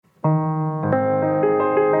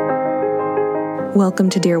Welcome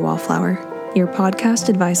to Dear Wallflower, your podcast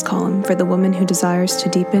advice column for the woman who desires to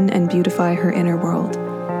deepen and beautify her inner world.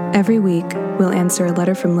 Every week, we'll answer a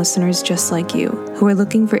letter from listeners just like you, who are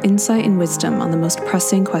looking for insight and wisdom on the most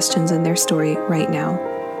pressing questions in their story right now.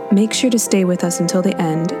 Make sure to stay with us until the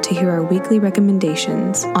end to hear our weekly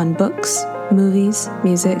recommendations on books, movies,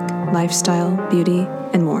 music, lifestyle, beauty,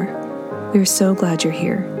 and more. We're so glad you're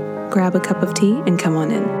here. Grab a cup of tea and come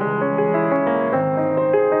on in.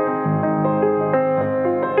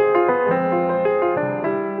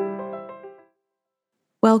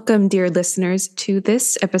 Welcome, dear listeners, to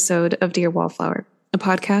this episode of Dear Wallflower, a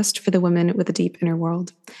podcast for the women with a deep inner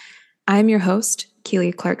world. I'm your host,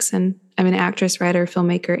 Keely Clarkson. I'm an actress, writer,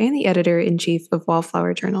 filmmaker, and the editor-in-chief of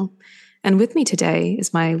Wallflower Journal. And with me today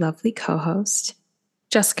is my lovely co-host,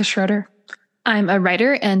 Jessica Schroeder. I'm a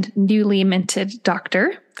writer and newly minted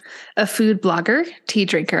doctor, a food blogger, tea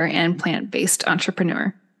drinker, and plant-based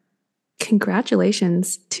entrepreneur.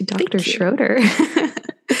 Congratulations to Dr. Schroeder.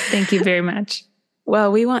 Thank you very much.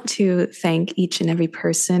 Well, we want to thank each and every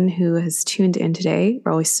person who has tuned in today.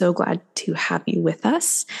 We're always so glad to have you with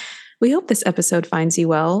us. We hope this episode finds you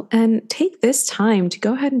well, and take this time to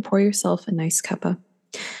go ahead and pour yourself a nice cuppa.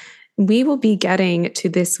 We will be getting to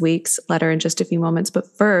this week's letter in just a few moments,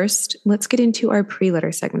 but first, let's get into our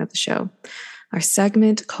pre-letter segment of the show. Our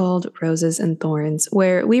segment called Roses and Thorns,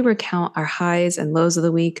 where we recount our highs and lows of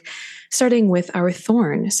the week, starting with our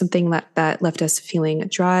thorn, something that left us feeling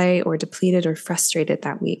dry or depleted or frustrated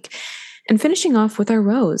that week, and finishing off with our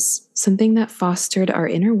rose, something that fostered our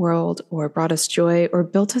inner world or brought us joy or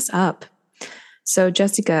built us up. So,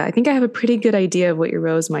 Jessica, I think I have a pretty good idea of what your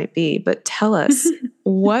rose might be, but tell us,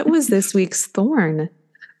 what was this week's thorn?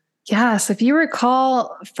 Yes, if you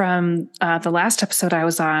recall from the last episode I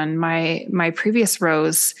was on, my previous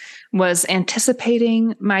rose was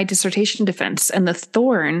anticipating my dissertation defense, and the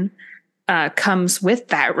thorn comes with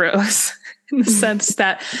that rose in the sense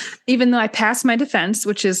that even though I passed my defense,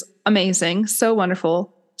 which is amazing, so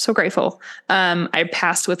wonderful, so grateful, I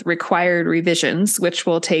passed with required revisions, which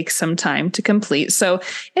will take some time to complete. So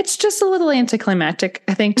it's just a little anticlimactic,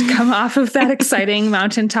 I think, to come off of that exciting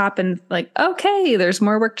mountaintop and like, okay, there's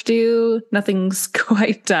more work to do. Nothing's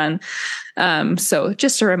quite done. So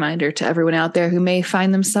just a reminder to everyone out there who may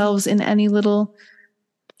find themselves in any little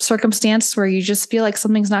circumstance where you just feel like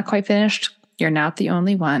something's not quite finished. You're not the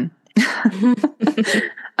only one.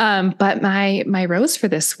 But my rose for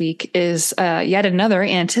this week is yet another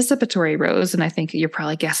anticipatory rose, and I think you're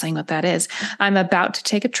probably guessing what that is. I'm about to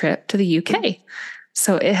take a trip to the UK.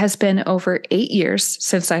 So it has been over 8 years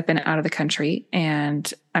since I've been out of the country,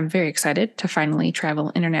 and I'm very excited to finally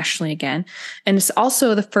travel internationally again. And it's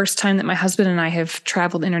also the first time that my husband and I have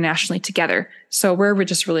traveled internationally together. So we're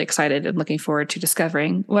just really excited and looking forward to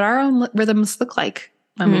discovering what our own rhythms look like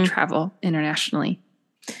when we travel internationally.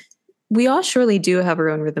 We all surely do have our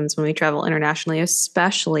own rhythms when we travel internationally,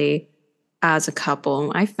 especially as a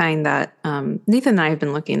couple. I find that Nathan and I have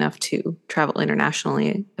been lucky enough to travel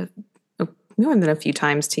internationally more than a few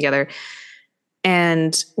times together.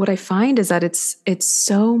 And what I find is that it's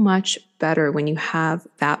so much better when you have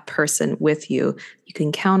that person with you. You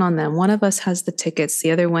can count on them. One of us has the tickets,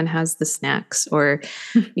 the other one has the snacks, or,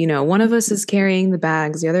 one of us is carrying the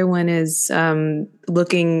bags, the other one is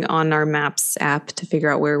looking on our Maps app to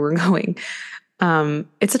figure out where we're going.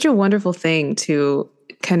 It's such a wonderful thing to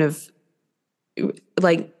kind of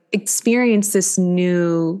like experience this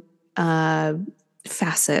new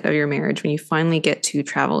facet of your marriage when you finally get to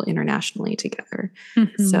travel internationally together.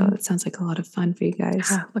 Mm-hmm. So it sounds like a lot of fun for you guys.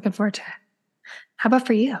 Yeah, looking forward to it. How about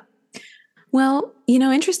for you? Well,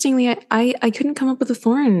 interestingly, I couldn't come up with a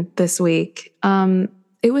thorn this week.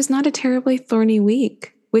 It was not a terribly thorny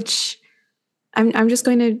week, which I'm just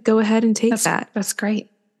going to go ahead and take that. That's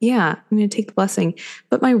great. Yeah, I'm going to take the blessing.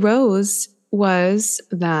 But my rose was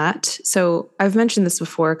that, so I've mentioned this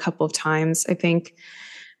before a couple of times, I think,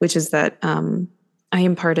 which is that I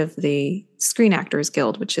am part of the Screen Actors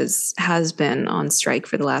Guild, which has been on strike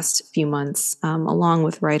for the last few months, along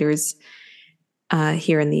with writers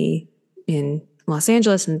here in Los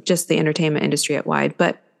Angeles and just the entertainment industry at wide.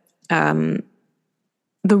 But the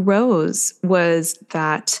rose was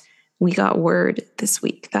that we got word this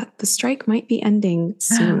week that the strike might be ending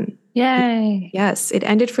soon. Yay! Yes, it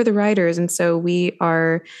ended for the writers, and so we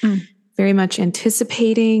are very much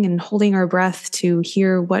anticipating and holding our breath to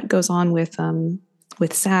hear what goes on with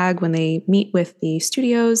SAG when they meet with the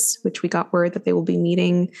studios, which we got word that they will be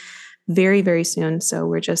meeting very, very soon. So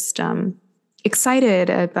we're just excited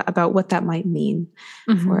about what that might mean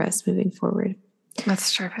for us moving forward.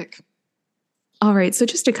 That's terrific. All right, so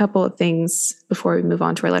just a couple of things before we move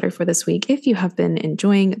on to our letter for this week. If you have been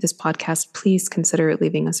enjoying this podcast, please consider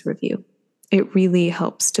leaving us a review. It really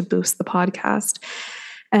helps to boost the podcast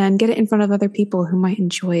and get it in front of other people who might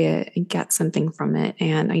enjoy it and get something from it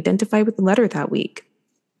and identify with the letter that week.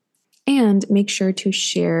 And make sure to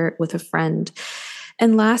share with a friend.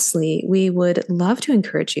 And lastly, we would love to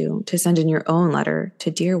encourage you to send in your own letter to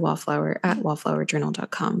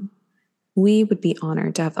dearwallflower@wallflowerjournal.com. We would be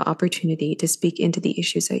honored to have the opportunity to speak into the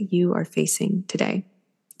issues that you are facing today.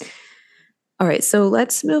 All right, so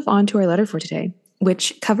let's move on to our letter for today,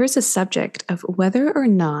 which covers the subject of whether or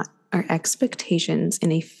not our expectations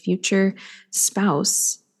in a future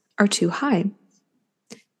spouse are too high.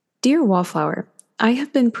 Dear Wallflower, I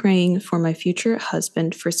have been praying for my future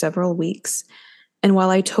husband for several weeks, and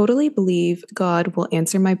while I totally believe God will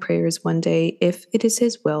answer my prayers one day if it is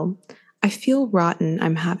His will, I feel rotten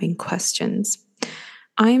I'm having questions.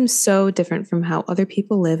 I am so different from how other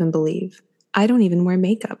people live and believe. I don't even wear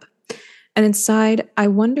makeup. And inside, I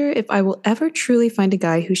wonder if I will ever truly find a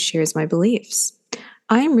guy who shares my beliefs.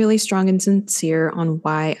 I am really strong and sincere on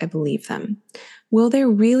why I believe them. Will there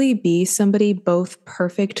really be somebody both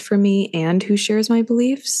perfect for me and who shares my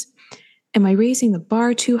beliefs? Am I raising the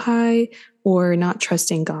bar too high or not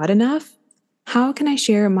trusting God enough? How can I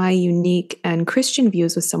share my unique and Christian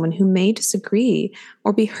views with someone who may disagree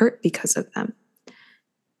or be hurt because of them?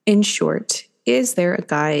 In short, is there a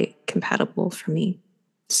guy compatible for me?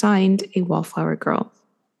 Signed, a Wallflower Girl.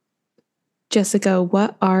 Jessica,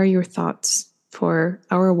 what are your thoughts for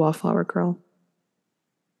our Wallflower Girl?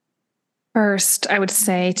 First, I would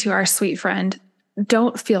say to our sweet friend,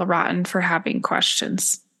 don't feel rotten for having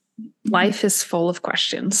questions. Life is full of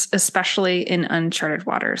questions, especially in uncharted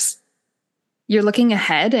waters. You're looking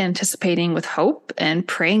ahead, anticipating with hope, and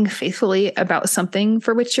praying faithfully about something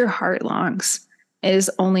for which your heart longs. It is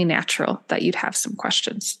only natural that you'd have some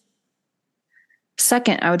questions.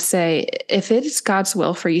 Second, I would say, if it is God's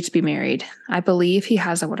will for you to be married, I believe He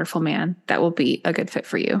has a wonderful man that will be a good fit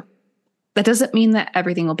for you. That doesn't mean that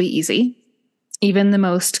everything will be easy. Even the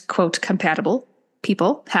most, quote, compatible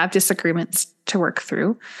people have disagreements to work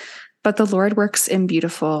through. But the Lord works in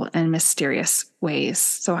beautiful and mysterious ways.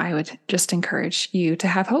 So I would just encourage you to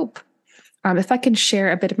have hope. If I can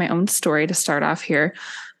share a bit of my own story to start off here,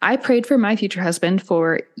 I prayed for my future husband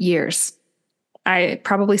for years. I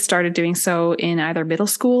probably started doing so in either middle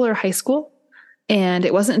school or high school. And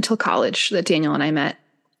it wasn't until college that Daniel and I met.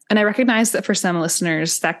 And I recognize that for some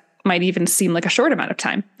listeners, that might even seem like a short amount of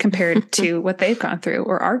time compared to what they've gone through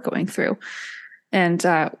or are going through. And,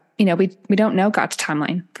 we don't know God's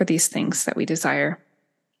timeline for these things that we desire.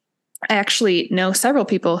 I actually know several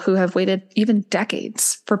people who have waited even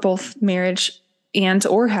decades for both marriage and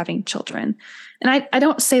or having children. And I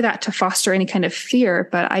don't say that to foster any kind of fear,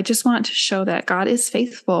 but I just want to show that God is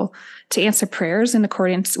faithful to answer prayers in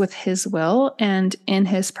accordance with His will and in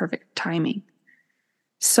His perfect timing.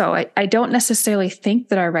 So I don't necessarily think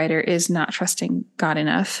that our writer is not trusting God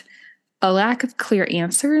enough. A lack of clear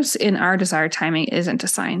answers in our desired timing isn't a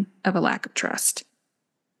sign of a lack of trust.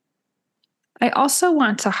 I also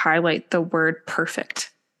want to highlight the word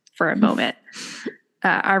perfect for a moment.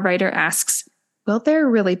 Our writer asks, will there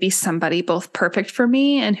really be somebody both perfect for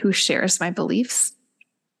me and who shares my beliefs?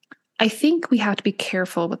 I think we have to be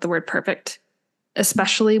careful with the word perfect,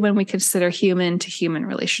 especially when we consider human to human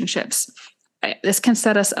relationships. This can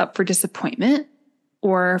set us up for disappointment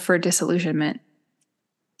or for disillusionment.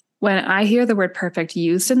 When I hear the word perfect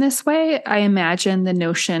used in this way, I imagine the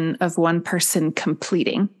notion of one person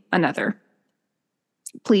completing another.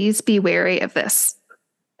 Please be wary of this,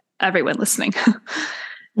 everyone listening.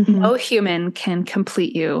 No human can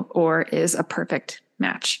complete you or is a perfect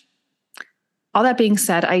match. All that being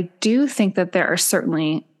said, I do think that there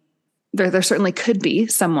certainly could be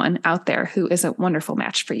someone out there who is a wonderful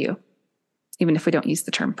match for you, even if we don't use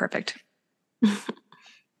the term perfect.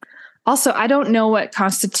 Also, I don't know what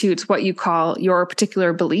constitutes what you call your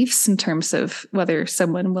particular beliefs in terms of whether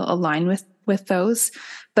someone will align with those.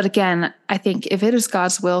 But again, I think if it is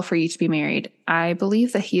God's will for you to be married, I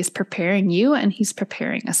believe that He is preparing you and He's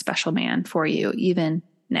preparing a special man for you even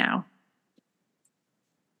now.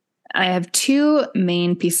 I have two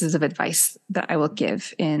main pieces of advice that I will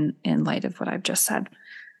give in light of what I've just said.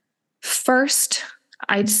 First,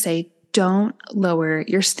 I'd say don't lower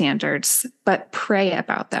your standards, but pray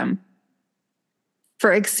about them.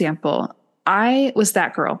 For example, I was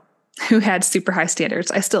that girl who had super high standards.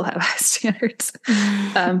 I still have high standards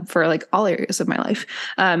for like all areas of my life.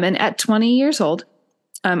 And at 20 years old,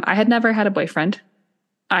 I had never had a boyfriend.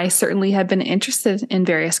 I certainly had been interested in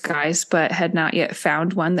various guys, but had not yet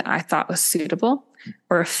found one that I thought was suitable.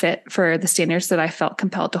 or a fit for the standards that I felt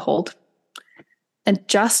compelled to hold. And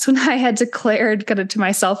just when I had declared kind of to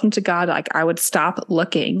myself and to God, like I would stop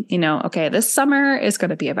looking, okay, this summer is going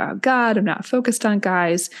to be about God. I'm not focused on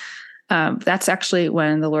guys. That's actually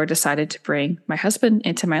when the Lord decided to bring my husband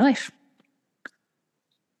into my life.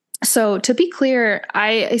 So to be clear,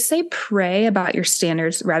 I say pray about your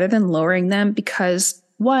standards rather than lowering them because,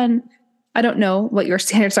 one, I don't know what your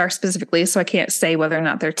standards are specifically, so I can't say whether or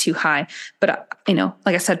not they're too high. But,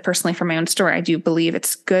 like I said, personally, from my own story, I do believe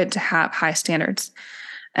it's good to have high standards.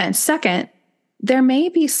 And second, there may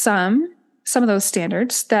be some of those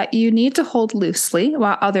standards that you need to hold loosely,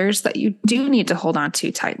 while others that you do need to hold on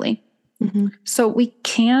to tightly. Mm-hmm. So we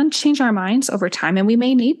can change our minds over time, and we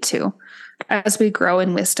may need to as we grow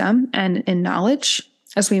in wisdom and in knowledge,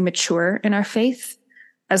 as we mature in our faith,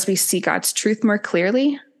 as we see God's truth more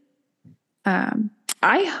clearly.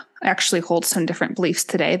 I actually hold some different beliefs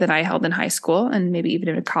today than I held in high school and maybe even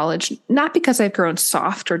in college, not because I've grown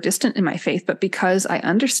soft or distant in my faith, but because I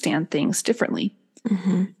understand things differently.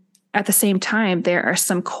 Mm-hmm. At the same time, there are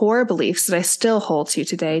some core beliefs that I still hold to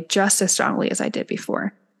today just as strongly as I did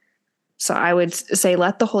before. So I would say,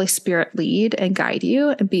 let the Holy Spirit lead and guide you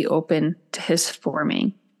and be open to his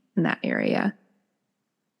forming in that area.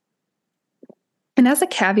 And as a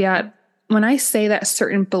caveat, when I say that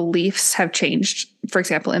certain beliefs have changed, for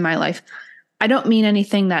example, in my life, I don't mean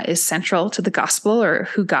anything that is central to the gospel or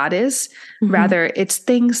who God is. Mm-hmm. Rather, it's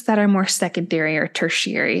things that are more secondary or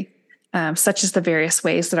tertiary, such as the various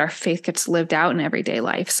ways that our faith gets lived out in everyday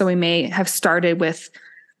life. So we may have started with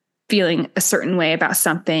feeling a certain way about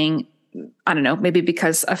something, I don't know, maybe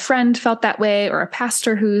because a friend felt that way or a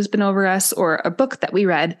pastor who's been over us or a book that we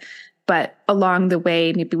read. But along the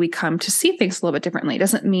way, maybe we come to see things a little bit differently. It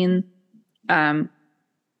doesn't mean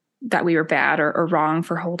that we were bad or wrong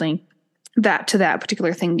for holding that to that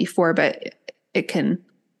particular thing before, but it can,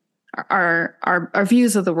 our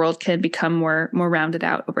views of the world can become more rounded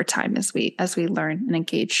out over time as we learn and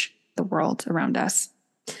engage the world around us.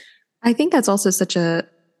 I think that's also such a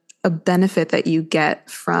benefit that you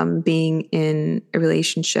get from being in a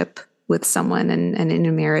relationship with someone and in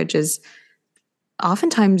a marriage is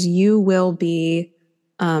oftentimes you will be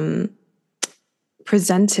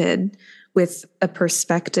presented with a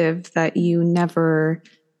perspective that you never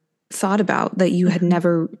thought about, that you had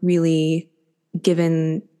never really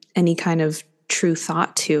given any kind of true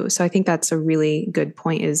thought to. So I think that's a really good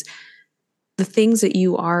point, is the things that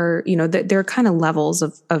you are, there are kind of levels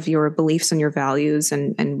of your beliefs and your values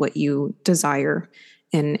and what you desire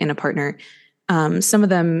in a partner. Some of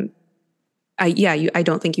them, I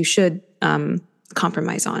don't think you should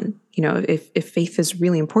compromise on. If faith is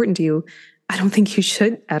really important to you, I don't think you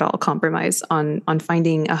should at all compromise on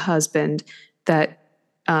finding a husband that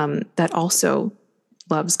also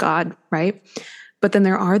loves God, right? But then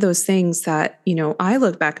there are those things that, I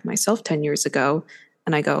look back at myself 10 years ago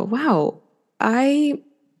and I go, wow, I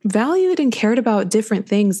valued and cared about different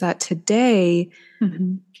things that today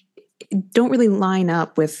don't really line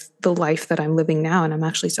up with the life that I'm living now. And I'm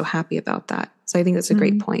actually so happy about that. So I think that's a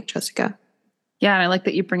great point, Jessica. Yeah. And I like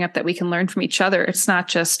that you bring up that we can learn from each other. It's not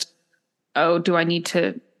just, oh, do I need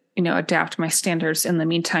to, adapt my standards in the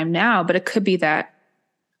meantime now? But it could be that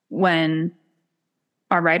when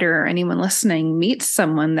our writer or anyone listening meets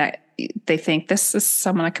someone that they think this is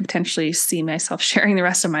someone I could potentially see myself sharing the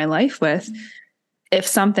rest of my life with, if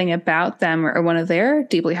something about them or one of their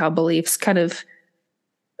deeply held beliefs kind of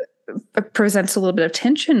presents a little bit of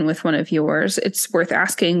tension with one of yours, it's worth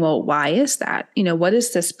asking, well, why is that? What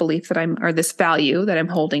is this belief that or this value that I'm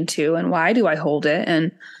holding to, and why do I hold it?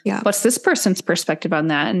 And what's this person's perspective on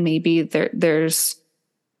that? And maybe there's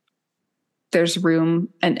room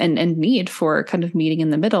and need for kind of meeting in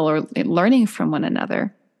the middle or learning from one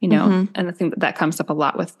another, and I think that comes up a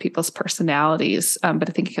lot with people's personalities. But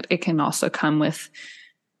I think it can also come with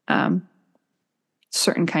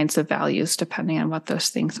certain kinds of values depending on what those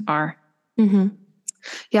things are. Mm-hmm.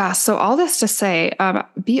 Yeah. So all this to say,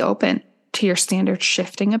 be open to your standards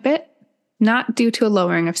shifting a bit, not due to a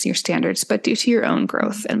lowering of your standards, but due to your own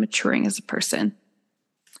growth and maturing as a person.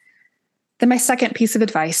 Then my second piece of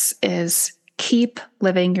advice is keep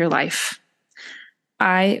living your life.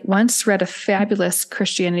 I once read a fabulous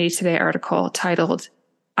Christianity Today article titled,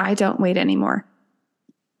 "I Don't Wait Anymore."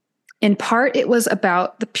 In part, it was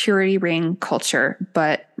about the purity ring culture,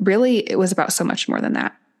 but really it was about so much more than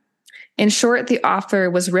that. In short, the author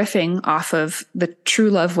was riffing off of the "True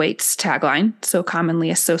Love Waits" tagline, so commonly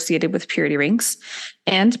associated with purity rings.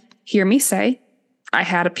 And hear me say, I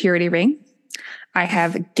had a purity ring. I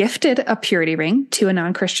have gifted a purity ring to a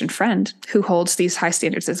non-Christian friend who holds these high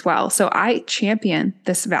standards as well. So I champion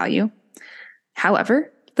this value.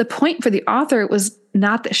 However, the point for the author was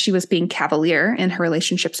not that she was being cavalier in her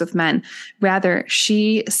relationships with men. Rather,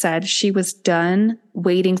 she said she was done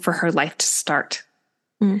waiting for her life to start.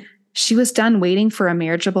 Mm. She was done waiting for a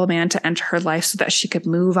marriageable man to enter her life so that she could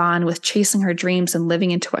move on with chasing her dreams and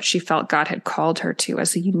living into what she felt God had called her to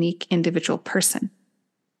as a unique individual person.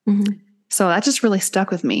 Mm-hmm. So that just really stuck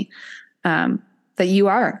with me, that you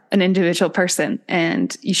are an individual person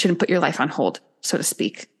and you shouldn't put your life on hold, so to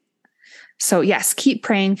speak. So yes, keep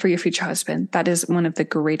praying for your future husband. That is one of the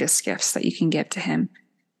greatest gifts that you can give to him.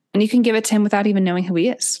 And you can give it to him without even knowing who he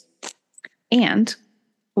is. And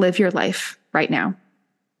live your life right now.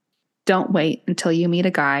 Don't wait until you meet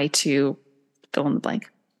a guy to fill in the blank.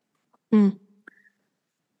 Mm.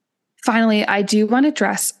 Finally, I do want to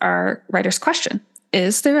address our writer's question.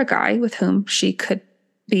 Is there a guy with whom she could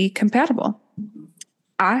be compatible?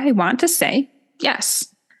 I want to say yes.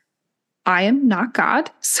 I am not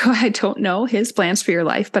God, so I don't know his plans for your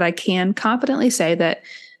life, but I can confidently say that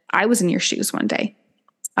I was in your shoes one day.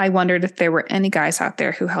 I wondered if there were any guys out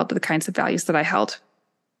there who held the kinds of values that I held.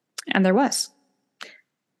 And there was.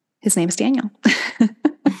 His name is Daniel.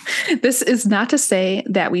 This is not to say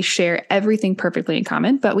that we share everything perfectly in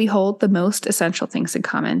common, but we hold the most essential things in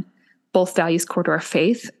common, both values core to our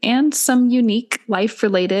faith and some unique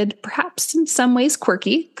life-related, perhaps in some ways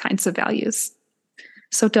quirky kinds of values.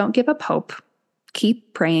 So don't give up hope.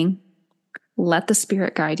 Keep praying. Let the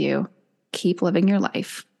Spirit guide you. Keep living your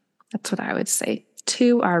life. That's what I would say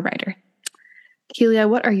to our writer. Keelia,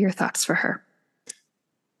 what are your thoughts for her?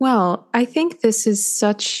 Well, I think this is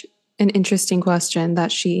such an interesting question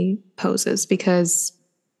that she poses because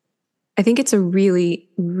I think it's a really,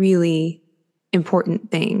 really important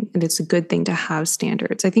thing. And it's a good thing to have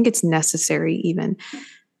standards. I think it's necessary even.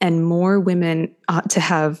 And more women ought to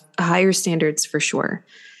have higher standards for sure.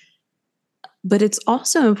 But it's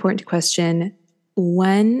also important to question,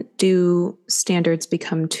 when do standards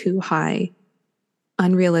become too high,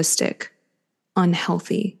 unrealistic,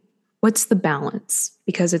 unhealthy? What's the balance?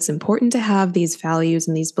 Because it's important to have these values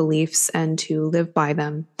and these beliefs and to live by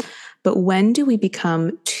them. But when do we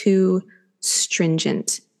become too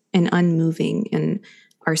stringent and unmoving in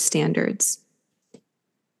our standards?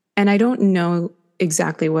 And I don't know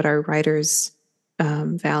exactly what our writer's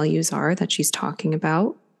values are that she's talking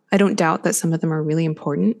about. I don't doubt that some of them are really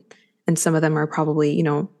important and some of them are probably,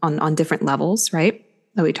 on different levels, right?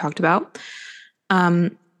 That we talked about.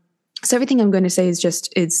 So everything I'm going to say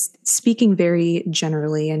is speaking very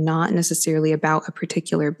generally and not necessarily about a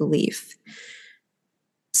particular belief.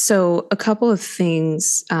 So a couple of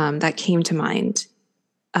things that came to mind.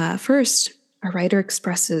 First, our writer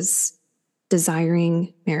expresses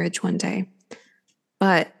desiring marriage one day.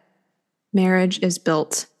 But marriage is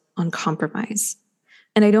built on compromise.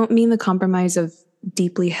 And I don't mean the compromise of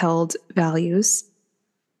deeply held values,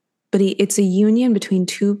 but it's a union between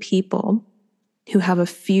two people who have a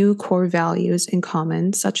few core values in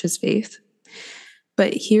common, such as faith.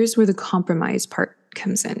 But here's where the compromise part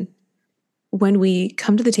comes in. When we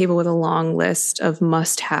come to the table with a long list of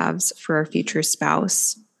must-haves for our future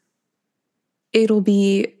spouse, it'll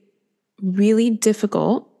be really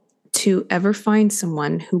difficult to ever find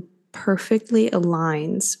someone who perfectly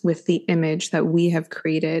aligns with the image that we have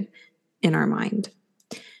created in our mind.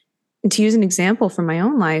 And to use an example from my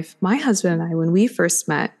own life, my husband and I, when we first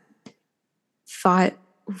met, thought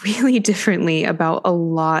really differently about a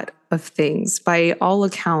lot of things. By all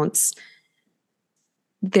accounts,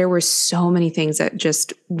 there were so many things that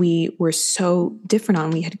just we were so different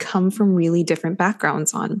on. We had come from really different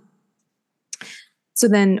backgrounds on. So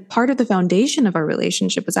then part of the foundation of our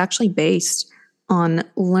relationship was actually based on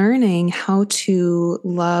learning how to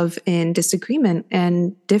love in disagreement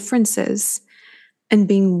and differences and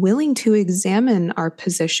being willing to examine our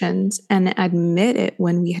positions and admit it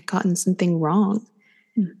when we had gotten something wrong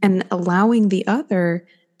and allowing the other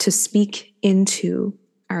to speak into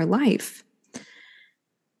our life.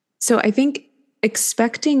 So I think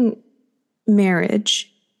expecting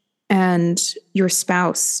marriage and your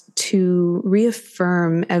spouse to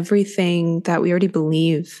reaffirm everything that we already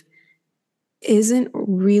believe isn't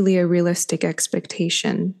really a realistic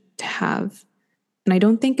expectation to have. And I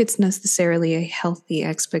don't think it's necessarily a healthy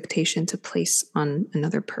expectation to place on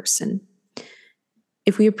another person.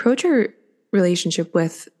 If we approach our relationship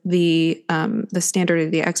with the standard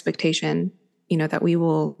of the expectation, that we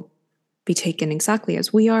will be taken exactly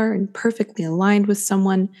as we are and perfectly aligned with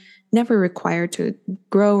someone, never required to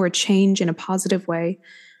grow or change in a positive way,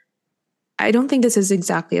 I don't think this is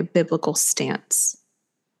exactly a biblical stance.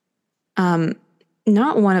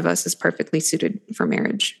 Not one of us is perfectly suited for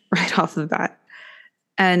marriage right off the bat.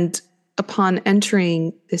 And upon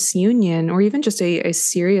entering this union, or even just a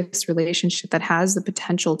serious relationship that has the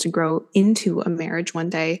potential to grow into a marriage one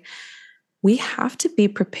day, we have to be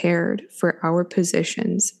prepared for our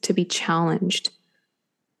positions to be challenged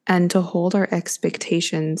and to hold our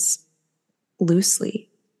expectations loosely.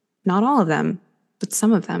 Not all of them, but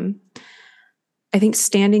some of them. I think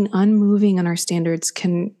standing unmoving on our standards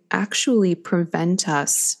can actually prevent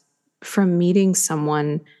us from meeting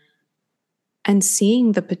someone and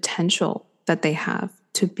seeing the potential that they have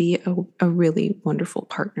to be a really wonderful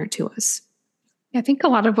partner to us. I think a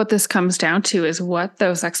lot of what this comes down to is what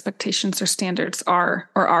those expectations or standards are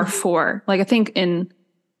or are for. Like, I think in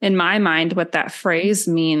my mind, what that phrase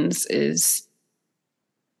means is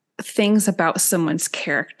things about someone's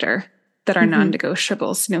character that are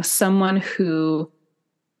non-negotiables. You know, someone who,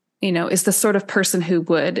 you know, is the sort of person who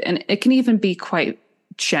would, and it can even be quite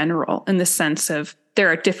general in the sense of there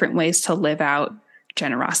are different ways to live out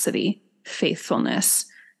generosity, faithfulness,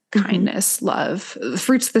 kindness, love, the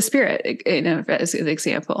fruits of the spirit, you know, as an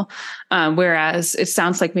example. Whereas it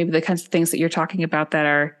sounds like maybe the kinds of things that you're talking about that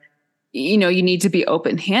are, you know, you need to be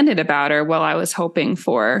open-handed about, or, well, I was hoping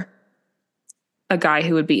for a guy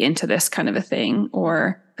who would be into this kind of a thing,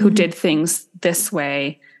 or who did things this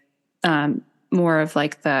way. More of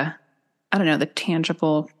like the, I don't know, the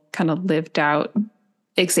tangible kind of lived out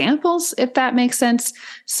examples, if that makes sense.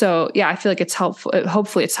 So yeah, I feel like it's helpful.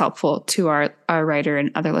 Hopefully it's helpful to our writer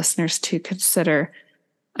and other listeners to consider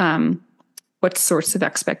what sorts of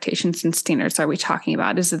expectations and standards are we talking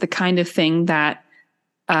about? Is it the kind of thing that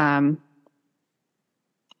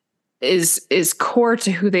is core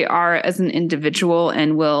to who they are as an individual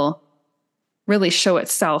and will really show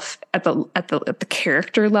itself at the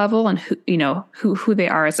character level, and who, you know, who they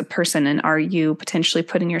are as a person? And are you potentially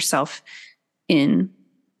putting yourself in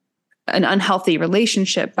an unhealthy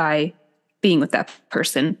relationship by being with that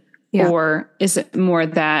person? Yeah. Or is it more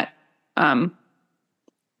that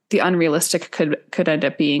the unrealistic could end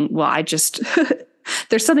up being, well, I just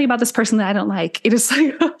there's something about this person that I don't like. It is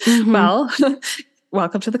like, well,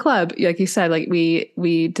 welcome to the club. Like you said, like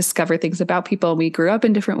we discover things about people. We grew up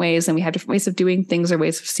in different ways, and we have different ways of doing things or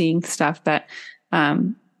ways of seeing stuff that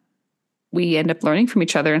we end up learning from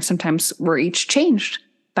each other. And sometimes we're each changed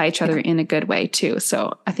by each other in a good way too.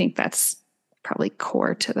 So I think that's probably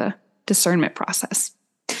core to the discernment process.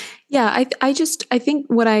 Yeah. I think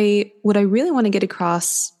what I really want to get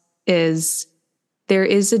across is there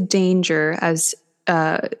is a danger as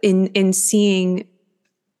in seeing,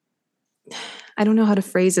 I don't know how to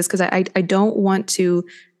phrase this, because I don't want to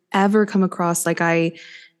ever come across like I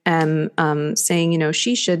am saying, you know,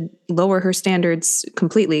 she should lower her standards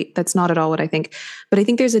completely. That's not at all what I think. But I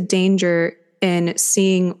think there's a danger in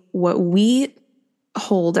seeing what we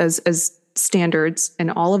hold as standards,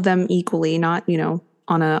 and all of them equally, not, you know,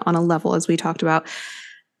 on a level, as we talked about,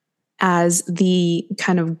 as the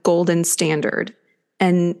kind of golden standard.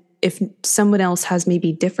 And if someone else has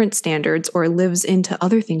maybe different standards or lives into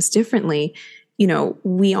other things differently, you know,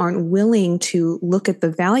 we aren't willing to look at the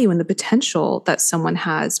value and the potential that someone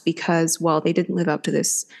has because, well, they didn't live up to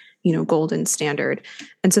this, you know, golden standard.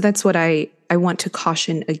 And so that's what I want to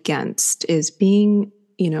caution against, is being,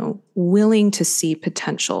 you know, willing to see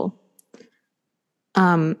potential.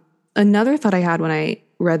 Another thought I had when I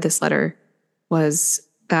read this letter was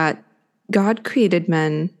that God created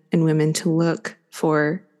men and women to look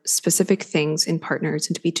for specific things in partners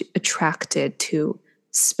and to be attracted to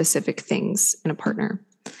specific things in a partner.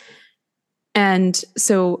 And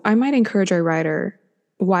so I might encourage our writer,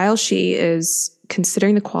 while she is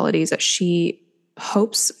considering the qualities that she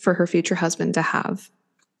hopes for her future husband to have,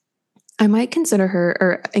 I might consider her,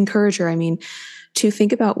 or encourage her, to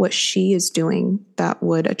think about what she is doing that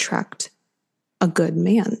would attract a good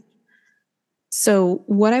man. So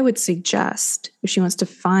what I would suggest, if she wants to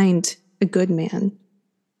find a good man,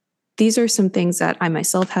 these are some things that I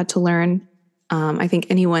myself had to learn. I think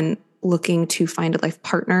anyone looking to find a life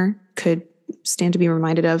partner could stand to be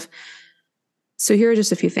reminded of. So here are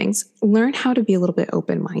just a few things. Learn how to be a little bit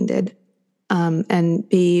open-minded, and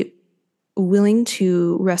be willing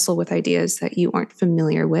to wrestle with ideas that you aren't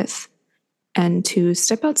familiar with, and to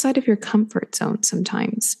step outside of your comfort zone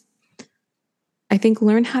sometimes. I think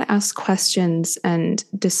learn how to ask questions and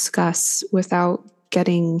discuss without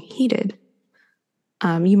getting heated.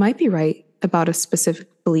 You might be right about a specific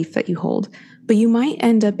belief that you hold, but you might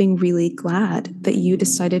end up being really glad that you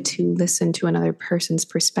decided to listen to another person's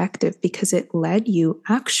perspective, because it led you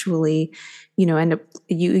actually, you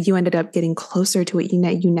ended up getting closer to what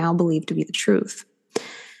you now believe to be the truth.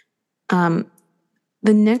 The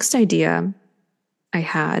next idea I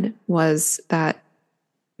had was that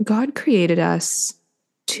God created us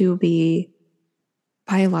to be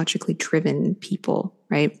biologically driven people,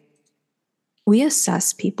 right? We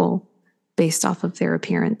assess people based off of their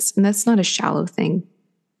appearance, and that's not a shallow thing.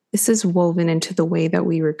 This is woven into the way that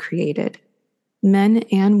we were created. Men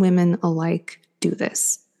and women alike do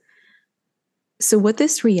this. So what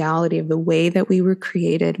this reality of the way that we were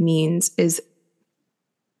created means is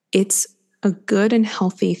it's a good and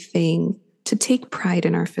healthy thing to take pride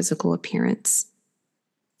in our physical appearance.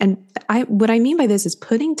 And what I mean by this is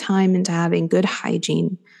putting time into having good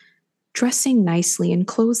hygiene, dressing nicely in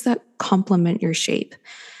clothes that complement your shape,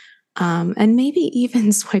 and maybe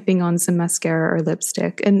even swiping on some mascara or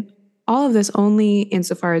lipstick. And all of this only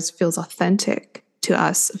insofar as feels authentic to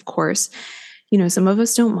us, of course. Some of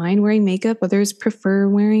us don't mind wearing makeup, others prefer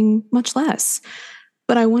wearing much less.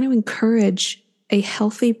 But I want to encourage a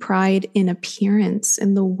healthy pride in appearance,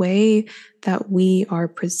 in the way that we are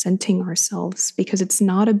presenting ourselves, because it's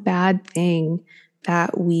not a bad thing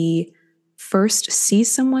that we first see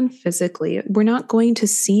someone physically. We're not going to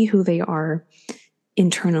see who they are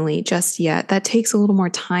internally just yet. That takes a little more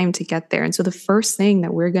time to get there. And so the first thing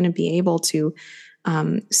that we're going to be able to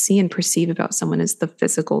see and perceive about someone is the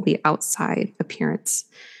physical, the outside appearance.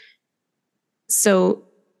 So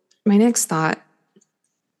my next thought,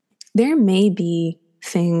 there may be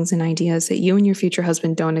things and ideas that you and your future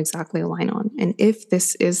husband don't exactly align on. And if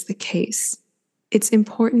this is the case, it's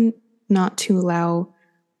important not to allow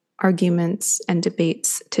arguments and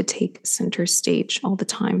debates to take center stage all the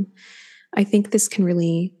time. I think this can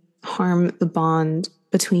really harm the bond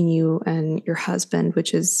between you and your husband,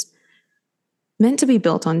 which is meant to be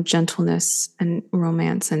built on gentleness and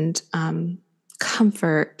romance and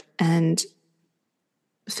comfort and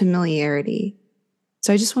familiarity.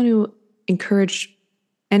 So I just want to encourage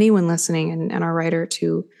anyone listening and our writer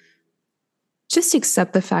to just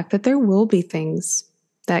accept the fact that there will be things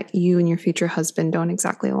that you and your future husband don't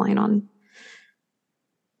exactly align on.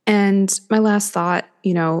 And my last thought,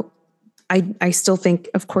 I still think,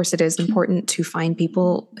 of course, it is important to find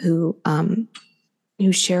people who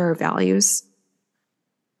share our values,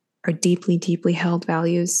 our deeply, deeply held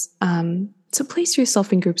values. So place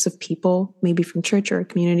yourself in groups of people, maybe from church or a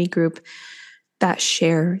community group, that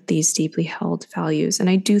share these deeply held values. And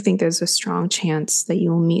I do think there's a strong chance that you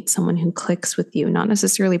will meet someone who clicks with you, not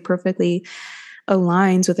necessarily perfectly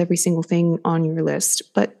aligns with every single thing on your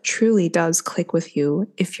list, but truly does click with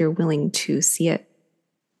you if you're willing to see it.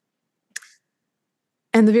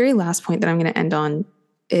 And the very last point that I'm going to end on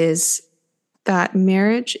is that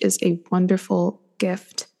marriage is a wonderful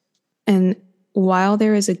gift. And while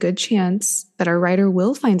there is a good chance that our writer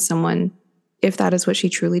will find someone, if that is what she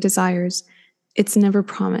truly desires, it's never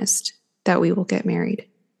promised that we will get married.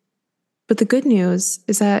 But the good news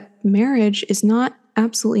is that marriage is not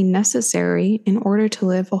absolutely necessary in order to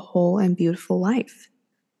live a whole and beautiful life.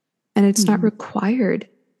 And it's not required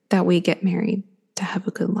that we get married to have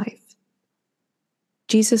a good life.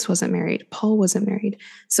 Jesus wasn't married. Paul wasn't married.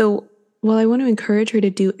 So while I want to encourage her to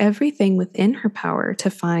do everything within her power to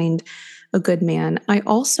find a good man, I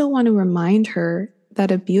also want to remind her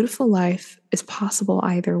that a beautiful life is possible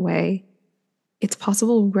either way. It's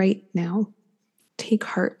possible right now. Take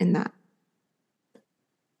heart in that.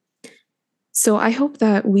 So I hope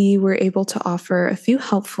that we were able to offer a few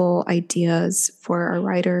helpful ideas for our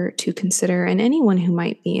writer to consider, and anyone who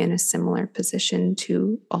might be in a similar position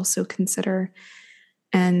to also consider.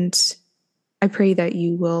 And I pray that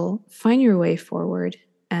you will find your way forward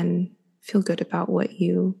and feel good about what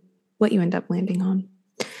you end up landing on.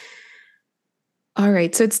 All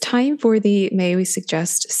right, so it's time for the May We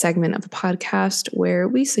Suggest segment of the podcast, where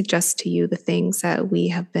we suggest to you the things that we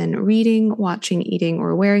have been reading, watching, eating,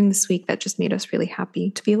 or wearing this week that just made us really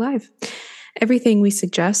happy to be alive. Everything we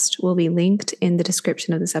suggest will be linked in the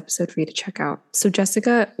description of this episode for you to check out. So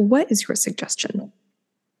Jessica, what is your suggestion?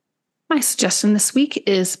 My suggestion this week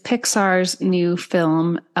is Pixar's new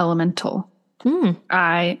film, Elemental.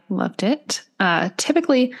 I loved it.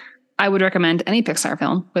 Typically, I would recommend any Pixar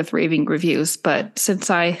film with raving reviews, but since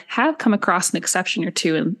I have come across an exception or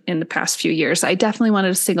two in the past few years, I definitely wanted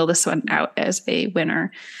to single this one out as a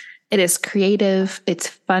winner. It is creative, it's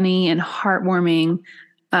funny and heartwarming.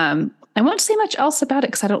 I won't say much else about it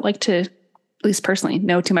because I don't like to, at least personally,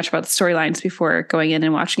 know too much about the storylines before going in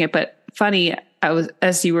and watching it. But funny,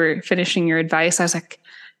 as you were finishing your advice, I was like,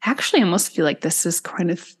 actually, I almost feel like this is kind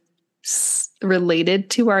of related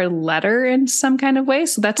to our letter in some kind of way.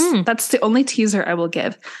 So that's the only teaser I will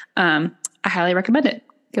give. I highly recommend it.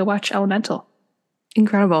 Go watch Elemental.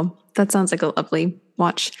 Incredible. That sounds like a lovely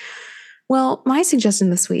watch. Well, my suggestion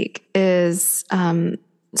this week is,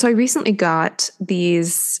 so I recently got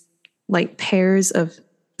these like pairs of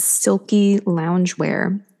silky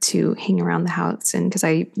loungewear to hang around the house. And because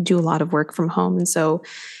I do a lot of work from home. And so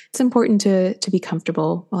it's important to be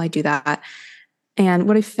comfortable while I do that. And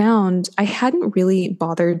what I found, I hadn't really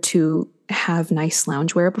bothered to have nice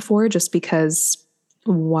loungewear before just because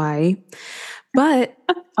why? But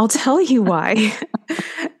I'll tell you why.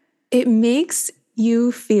 It makes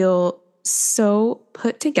you feel so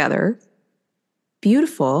put together,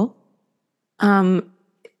 beautiful,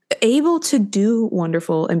 able to do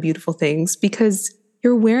wonderful and beautiful things because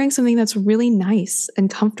you're wearing something that's really nice and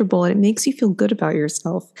comfortable and it makes you feel good about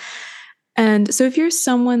yourself. And so if you're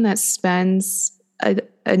someone that spends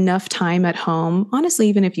enough time at home, honestly,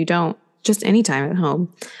 even if you don't, just any time at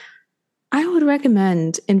home, I would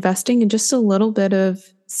recommend investing in just a little bit of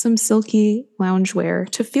some silky loungewear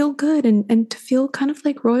to feel good and to feel kind of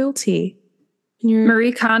like royalty.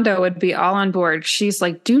 Marie Kondo would be all on board. She's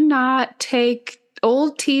like, do not take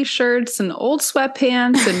old t-shirts and old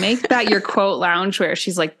sweatpants and make that your quote loungewear.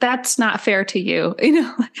 She's like, that's not fair to you. You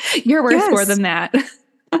know, you're worth more than that.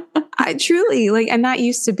 I truly like, and that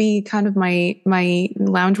used to be kind of my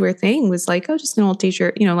loungewear thing was like, oh, just an old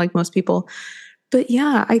t-shirt, you know, like most people. But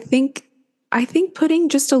yeah, I think putting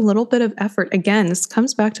just a little bit of effort, again, this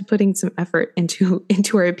comes back to putting some effort into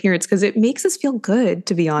our appearance because it makes us feel good,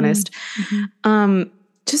 to be honest. Mm-hmm.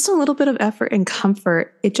 Just a little bit of effort and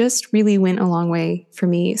comfort, it just really went a long way for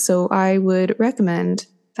me. So I would recommend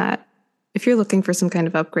that if you're looking for some kind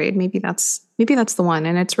of upgrade, maybe that's the one.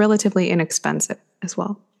 And it's relatively inexpensive as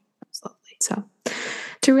well. Absolutely. So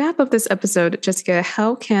to wrap up this episode, Jessica,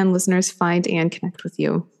 how can listeners find and connect with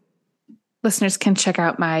you? Listeners can check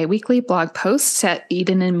out my weekly blog posts at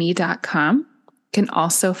EdenandMe.com. You can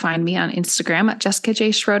also find me on Instagram at Jessica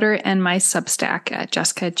J. Schroeder and my Substack at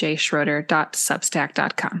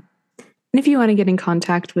jessicajschroeder.substack.com. And if you want to get in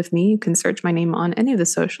contact with me, you can search my name on any of the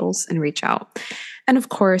socials and reach out. And of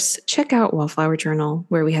course, check out Wallflower Journal,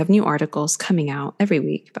 where we have new articles coming out every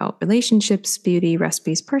week about relationships, beauty,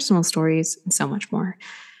 recipes, personal stories, and so much more.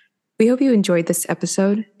 We hope you enjoyed this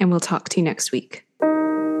episode, and we'll talk to you next week.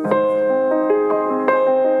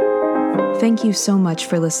 Thank you so much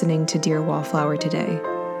for listening to Dear Wallflower today.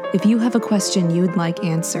 If you have a question you'd like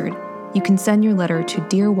answered, you can send your letter to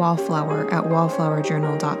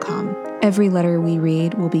dearwallflower@wallflowerjournal.com. Every letter we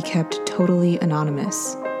read will be kept totally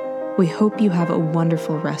anonymous. We hope you have a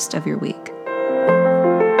wonderful rest of your week.